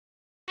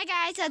Hi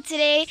guys, so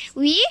today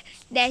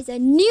there's a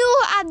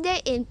new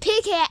update in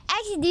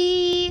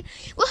PKXD.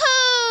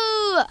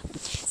 Woohoo!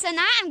 So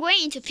now I'm going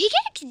into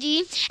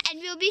PKXD and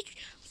we'll be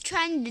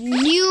trying the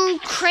new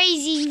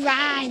crazy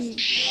run.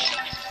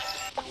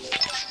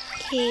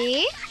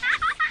 Okay,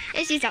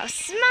 this is our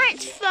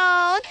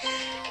smartphone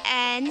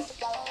and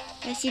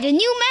let's see the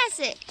new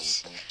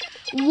message.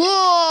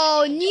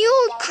 Whoa,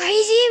 new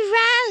crazy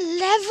run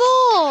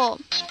level.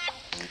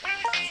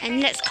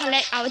 And let's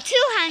collect our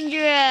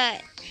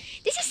 200.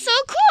 This is so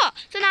cool.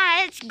 So now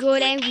let's go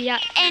there without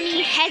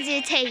any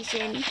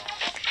hesitation.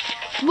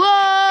 Whoa,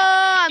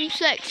 I'm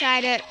so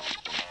excited.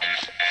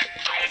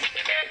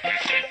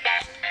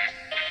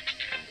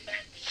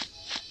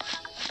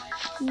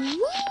 Woo.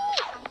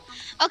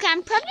 Okay,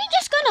 I'm probably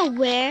just gonna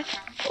wear,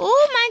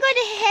 oh my god,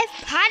 they have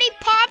party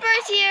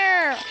poppers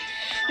here.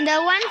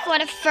 The one for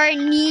the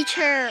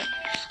furniture.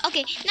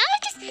 Okay, now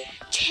let's just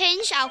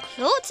change our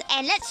clothes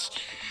and let's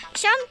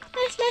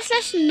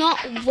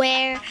not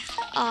wear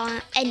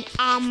an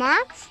armor,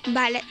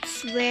 but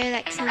let's wear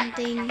like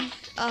something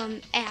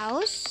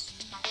else.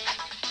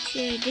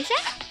 Should this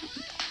one?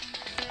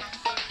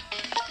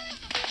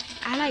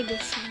 I like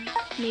this one.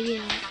 Maybe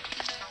not.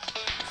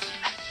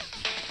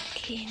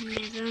 Okay,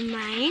 never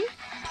mind.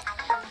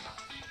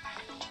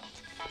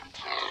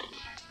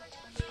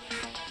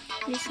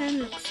 This one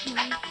looks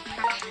nice.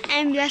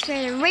 And let's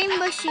wear the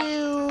rainbow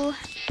shoe.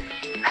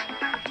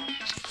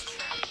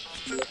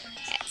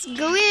 Let's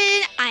go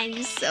in.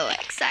 I'm so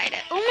excited.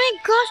 Oh my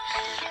gosh,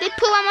 they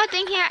put one more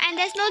thing here and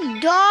there's no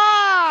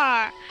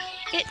door.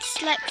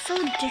 It's like so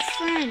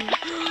different.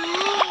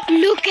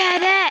 Look at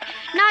that.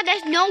 Now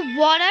there's no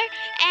water,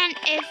 and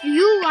if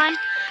you want,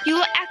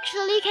 you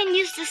actually can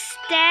use the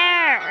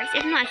stairs.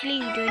 If not, actually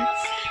you don't.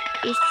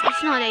 It's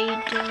not that you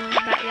don't,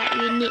 but like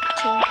you need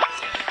to.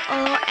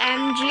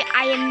 OMG,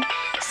 I am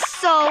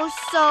so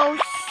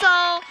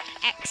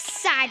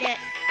excited.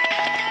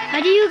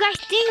 What do you guys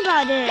think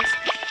about this?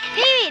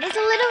 Hey, there's a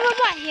little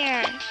robot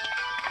here.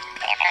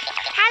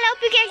 Hello,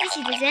 PKXD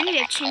citizen. We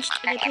have changed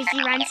the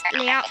Crazy Runs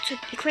layout to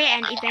create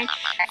an event.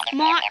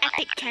 More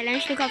epic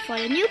challenge. Look out for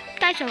the new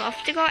types of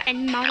obstacle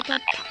and multiple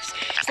puffs.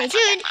 Stay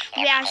tuned.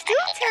 We are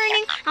still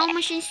turning our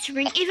machines to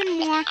bring even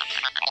more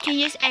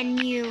changes and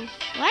new.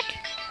 What?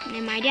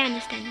 No idea,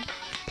 understand.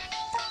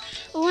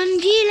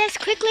 OMG, let's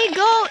quickly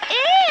go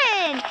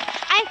in.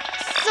 I'm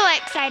so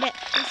excited.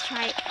 Let's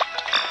try it.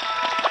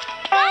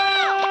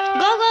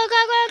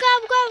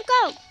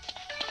 Go.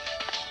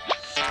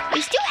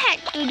 We still had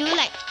to do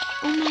like,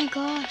 oh my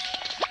gosh.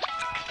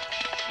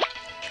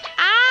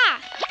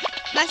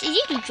 But it's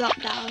easy to drop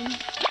down.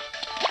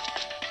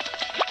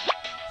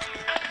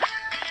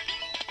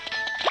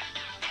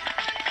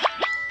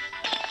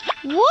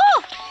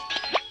 Whoa!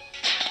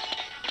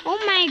 Oh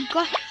my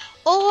god.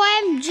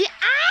 OMG.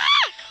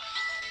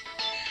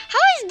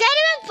 How is that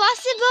even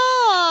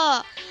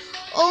possible?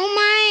 Oh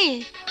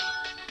my.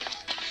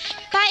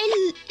 But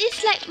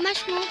it's like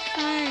much more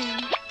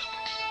fun.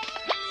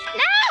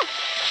 No!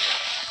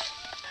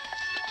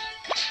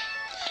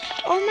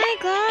 Oh my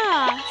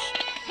gosh.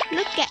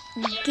 Look at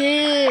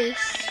this.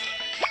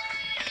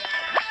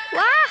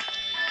 Wow.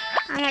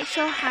 I'm like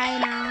so high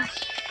now.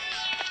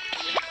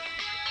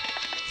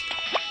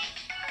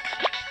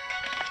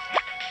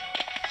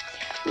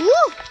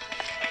 Woo!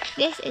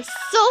 This is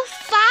so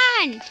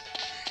fun.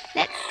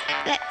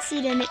 Let's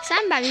see the next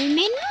one, but we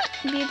may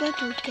not be able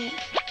to get.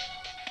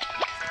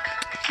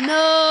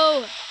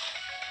 No.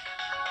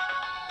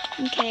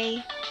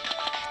 Okay.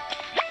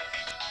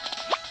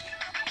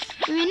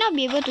 We may not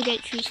be able to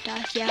get 3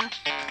 stars, yeah.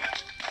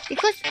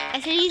 Because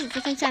actually it's the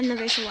first time, so I'm not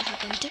very sure what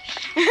happened.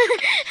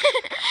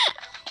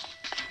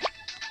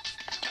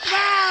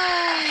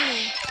 Wow!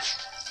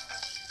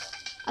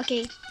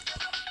 Okay.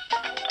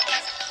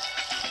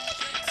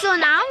 So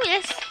now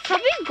let's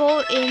probably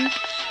go in.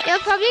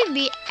 There'll probably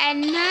be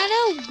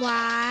another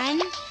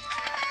one.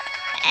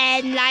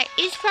 And like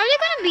it's probably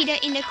gonna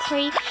be in the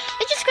crate.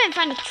 Let's just go and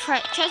find the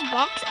chest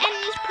box, and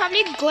it's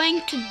probably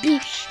going to be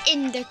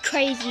in the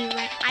crazy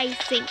one, I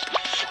think.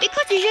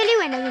 Because usually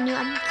when there's a new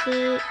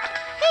update,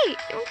 hey,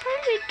 you'll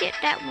probably get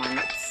that one.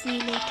 Let's see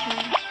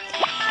later.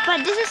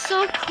 But this is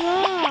so cool.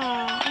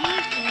 Oh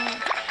my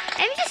god.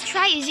 Let me just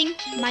try using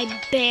my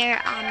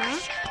bear armor.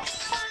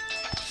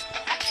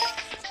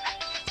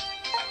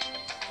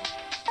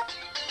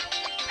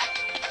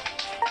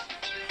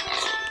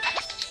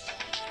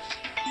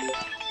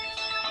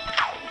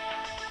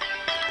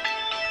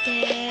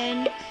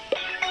 Then,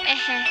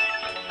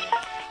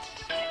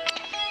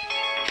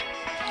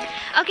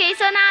 okay,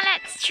 so now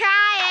let's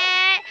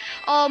try it.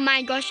 Oh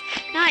my gosh,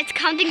 now it's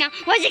counting now.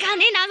 What's it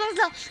counting now?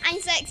 So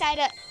I'm so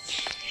excited.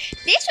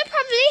 This will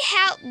probably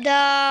help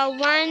the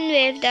one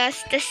with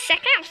the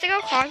second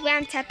obstacle course where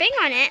I'm tapping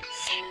on it,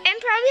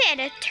 and probably at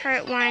the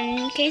third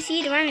one. Can you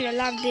see the one with a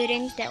lot of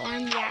buildings? That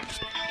one, yeah.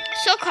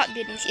 So-called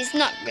buildings. It's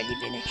not really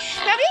buildings.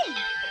 Probably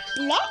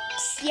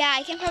blocks. Yeah,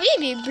 it can probably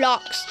be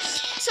blocks.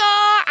 So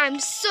I'm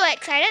so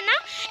excited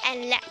now,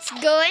 and let's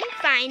go and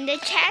find the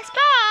chest box.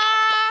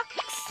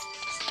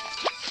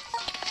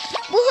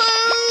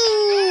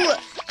 Woohoo!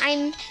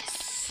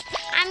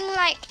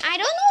 I don't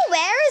know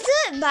where is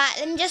it, but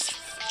let me just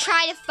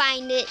try to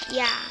find it.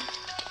 Yeah.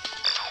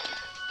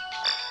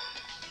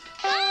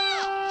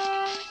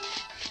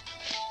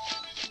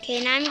 Okay,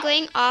 now I'm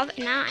going off.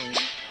 Now I'm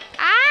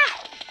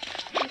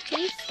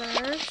actually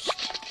first.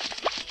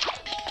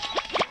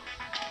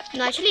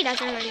 No, actually it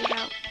doesn't really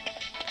help.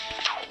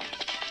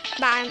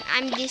 But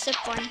I'm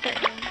disappointed.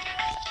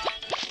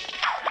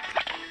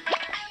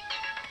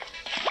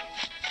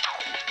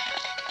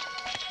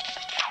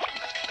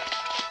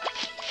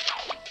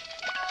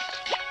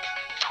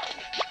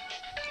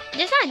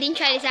 Just now I didn't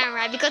try this time,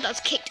 right? Because I was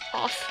kicked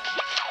off.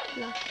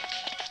 No.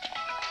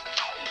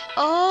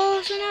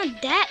 Oh, so now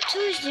that too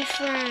is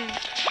different.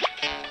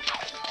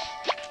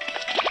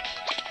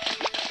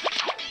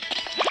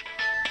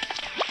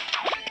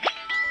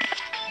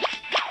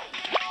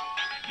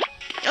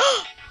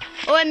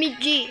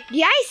 OMG,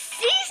 did I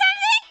see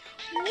something?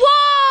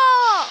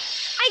 Whoa!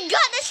 I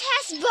got the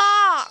chest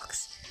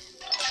box!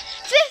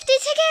 50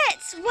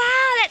 tickets!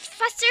 Wow, let's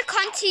faster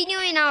continue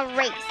in our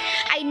race.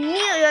 I knew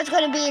it was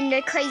going to be in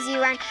the crazy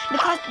run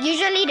because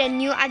usually the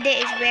new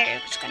update is where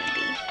it's going to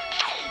be.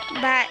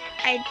 But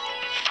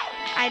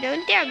I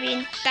don't think I'll be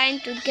in time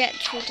to get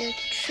to the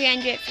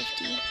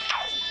 350.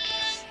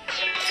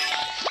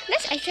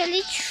 Let's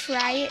actually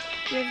try it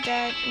with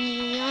the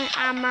neon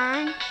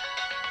armor.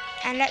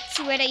 And let's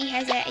see whether it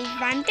has an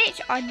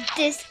advantage or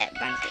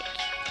disadvantage.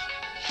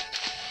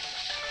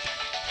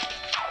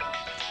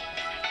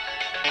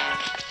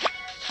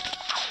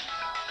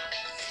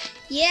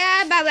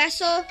 Yeah, but we're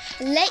so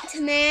late,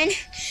 man.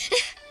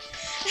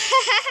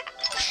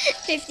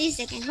 50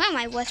 seconds. What am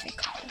my worst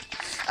record?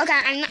 Okay,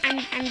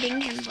 I'm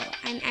being humble.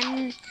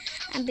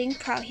 I'm being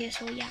proud here,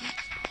 so yeah.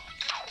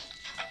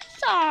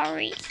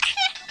 Sorry.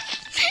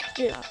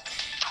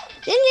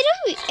 Then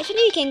later actually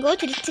we can go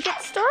to the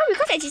ticket store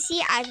because as you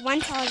see I have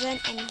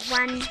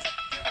 1,001.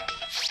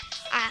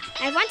 I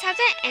have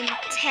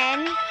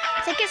 1,010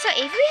 tickets. So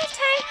if we have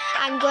time,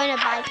 I'm going to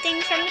buy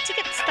things from the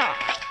ticket store.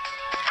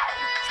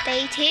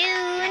 Stay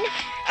tuned.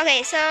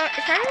 Okay, so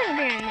it's probably going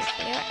to be on this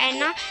video. And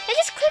now let's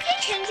just quickly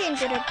change it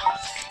into the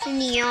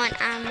neon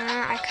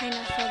armor. I kind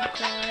of forgot.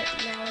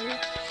 Lol.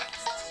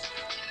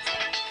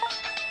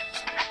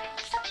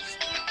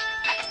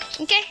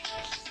 Okay.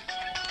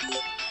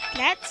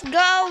 Let's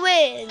go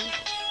in.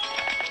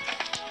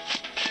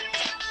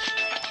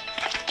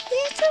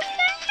 We're too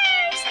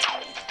fast.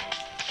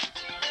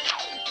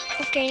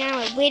 Okay, now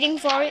we're waiting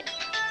for it.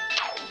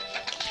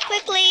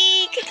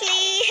 Quickly.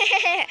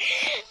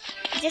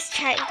 Just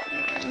try it,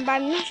 but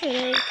I'm not sure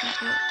that it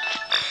can out.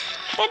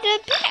 But the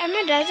big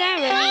armor doesn't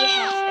really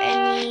have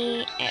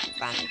any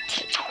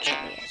advantage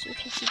actually, as you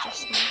can see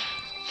just now.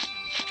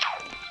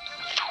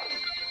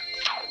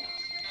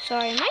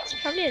 Sorry, mine's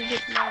probably a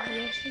bit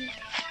laggy, I think.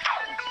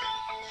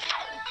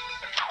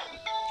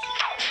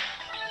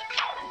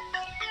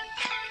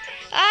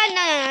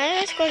 No,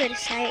 let's go to the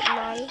side,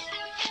 lol.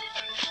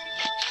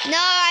 No,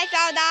 I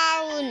fell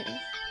down.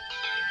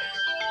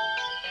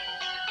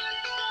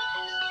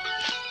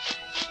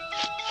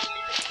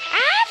 I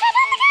fell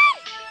down again.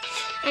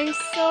 I'm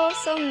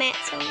so mad,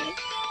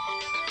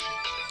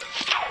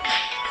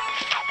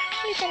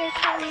 You better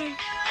come in.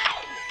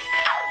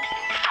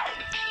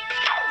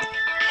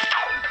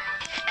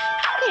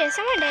 Wait, there's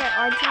someone there,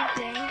 Audrey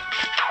there.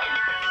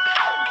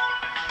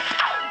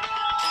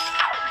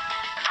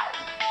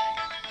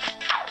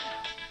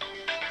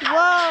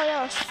 Whoa, that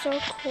was so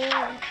cool.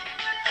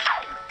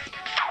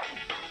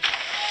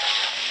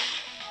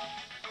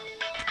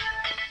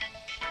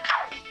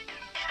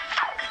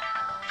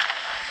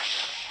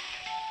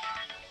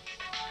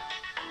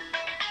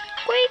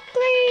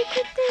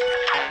 Quickly.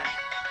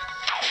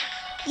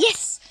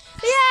 Yes!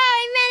 Yeah,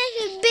 I managed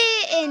to be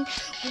in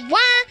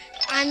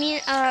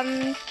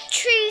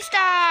 3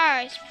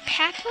 stars.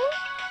 Purple?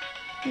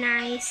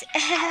 Nice.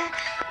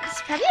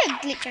 It's probably a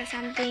glitch or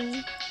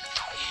something.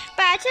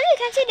 But actually you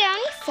can see there are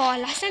only 4.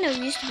 Last time there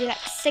used to be like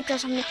 6 or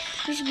something.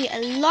 It used to be a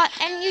lot.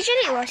 And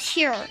usually it was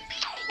here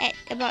at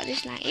about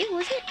this line.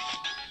 Was it?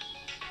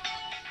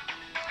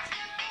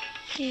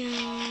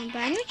 Yeah,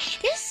 but anyway,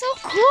 this is so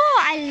cool.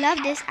 I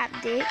love this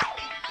update.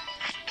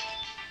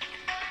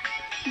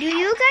 Do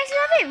you guys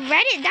love it?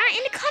 Write it down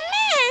in the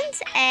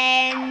comments.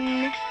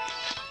 And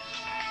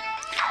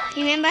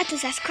remember to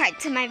subscribe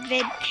to my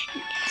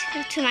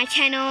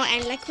channel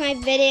and like my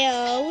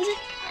videos.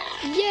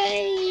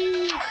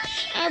 Yay!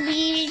 I'll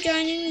be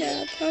joining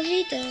the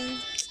corridor.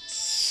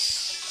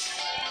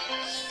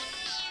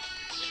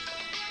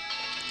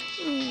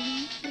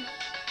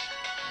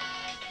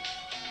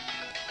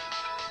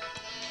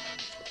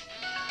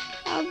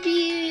 I'll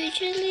be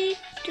usually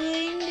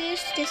doing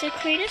this. There's a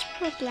creators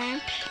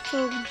program,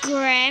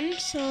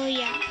 so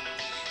yeah.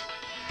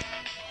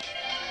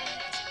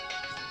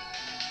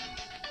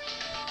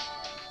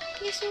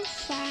 It's so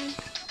fun.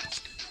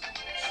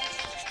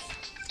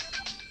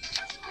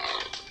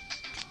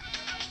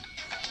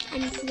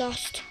 I'm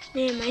lost.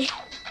 Never mind.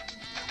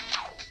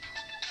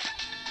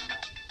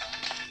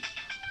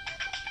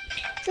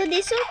 So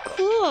they're so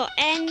cool,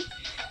 and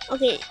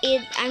Okay,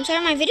 I'm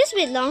sorry my video's a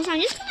bit long, so I'm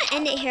just gonna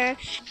end it here.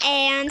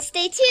 And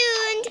stay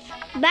tuned.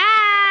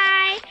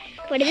 Bye.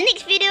 For the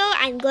next video,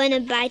 I'm gonna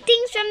buy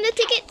things from the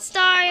ticket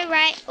store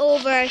right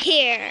over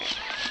here.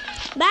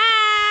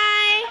 Bye.